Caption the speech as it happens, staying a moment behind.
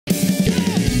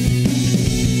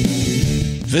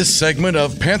This segment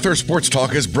of Panther Sports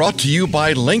Talk is brought to you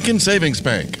by Lincoln Savings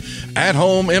Bank. At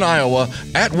home in Iowa,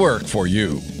 at work for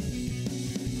you.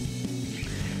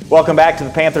 Welcome back to the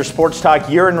Panther Sports Talk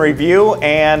Year in Review,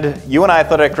 and UNI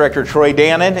Athletic Director Troy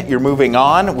Dannen, you're moving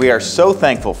on. We are so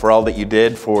thankful for all that you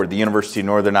did for the University of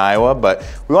Northern Iowa, but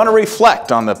we want to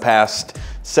reflect on the past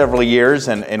several years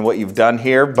and what you've done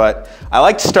here. But I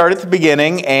like to start at the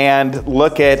beginning and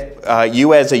look at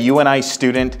you as a UNI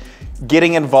student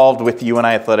getting involved with the UNI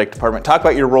Athletic Department. Talk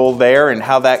about your role there and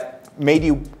how that made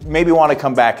you maybe want to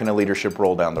come back in a leadership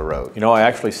role down the road. You know, I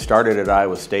actually started at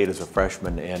Iowa State as a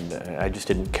freshman, and I just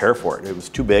didn't care for it. It was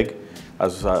too big. I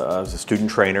was a student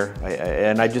trainer,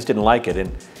 and I just didn't like it.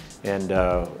 And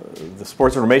the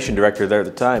sports information director there at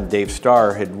the time, Dave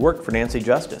Starr, had worked for Nancy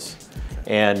Justice.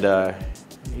 And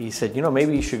he said, you know,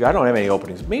 maybe you should, I don't have any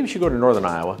openings, maybe you should go to Northern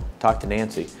Iowa, talk to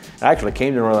Nancy. And I actually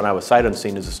came to Northern Iowa sight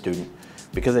unseen as a student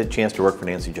because I had a chance to work for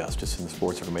Nancy Justice in the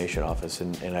sports information office,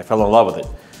 and I fell in love with it.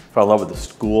 Fell in love with the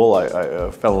school.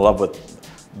 I fell in love with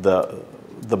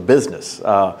the business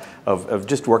of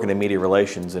just working in media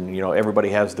relations, and you know, everybody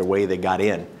has their way they got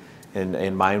in,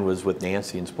 and mine was with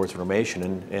Nancy in sports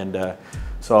information, and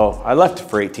so I left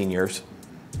for 18 years.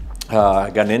 I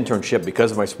got an internship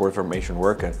because of my sports information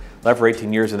work. I left for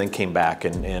 18 years and then came back,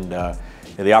 and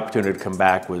the opportunity to come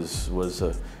back was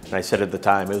and I said at the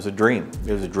time, it was a dream.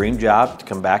 It was a dream job to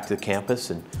come back to the campus,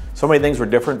 and so many things were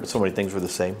different, but so many things were the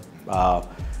same. And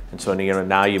so, you know,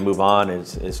 now you move on.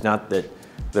 It's not that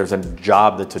there's a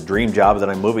job that's a dream job that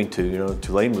I'm moving to. You know,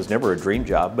 Tulane was never a dream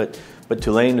job, but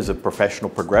Tulane is a professional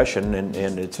progression,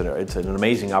 and it's an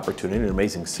amazing opportunity, an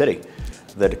amazing city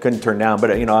that it couldn't turn down.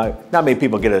 But you know, not many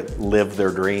people get to live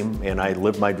their dream, and I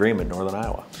lived my dream in Northern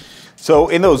Iowa. So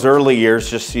in those early years,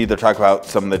 just to either talk about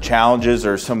some of the challenges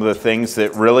or some of the things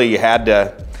that really you had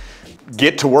to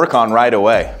get to work on right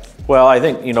away. Well, I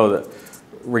think, you know,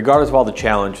 regardless of all the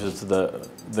challenges,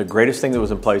 the greatest thing that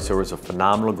was in place, there was a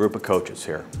phenomenal group of coaches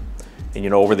here. And, you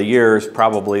know, over the years,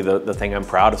 probably the thing I'm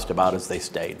proudest about is they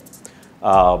stayed.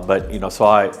 But, you know,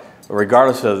 so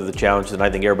regardless of the challenges, and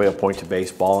I think everybody will point to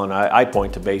baseball, and I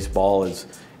point to baseball as,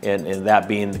 and that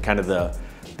being kind of the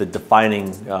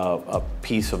defining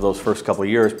piece of those first couple of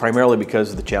years, primarily because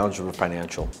of the challenges were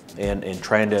financial and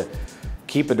trying to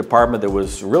keep a department that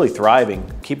was really thriving,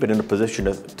 keep it in a position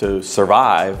to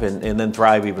survive and then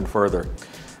thrive even further.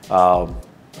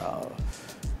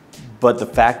 But the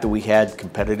fact that we had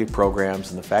competitive programs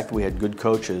and the fact that we had good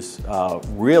coaches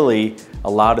really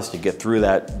allowed us to get through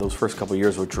those first couple of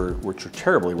years, which were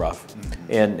terribly rough,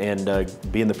 and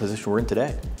be in the position we're in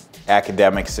today.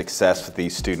 Academic success with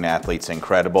these student athletes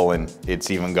incredible, and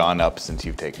it's even gone up since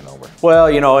you've taken over. Well,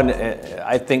 you know, and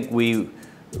I think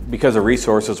because of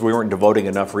resources, we weren't devoting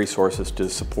enough resources to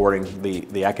supporting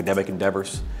the academic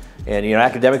endeavors. And you know,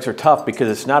 academics are tough because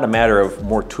it's not a matter of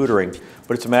more tutoring,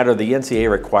 but it's a matter of the NCAA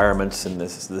requirements, and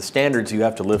the standards you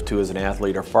have to live to as an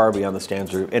athlete are far beyond the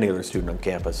standards of any other student on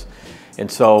campus. And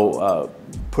so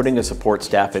putting a support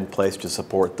staff in place to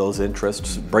support those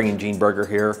interests, bringing Gene Berger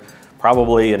here,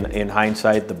 probably in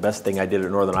hindsight, the best thing I did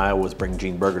at Northern Iowa was bring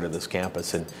Gene Berger to this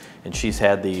campus, and she's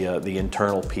had the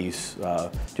internal piece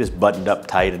just buttoned up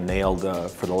tight and nailed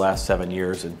for the last 7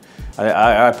 years, and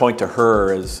I point to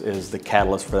her as the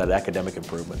catalyst for that academic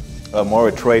improvement. More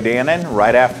with Troy Dannen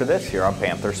right after this here on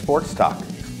Panther Sports Talk.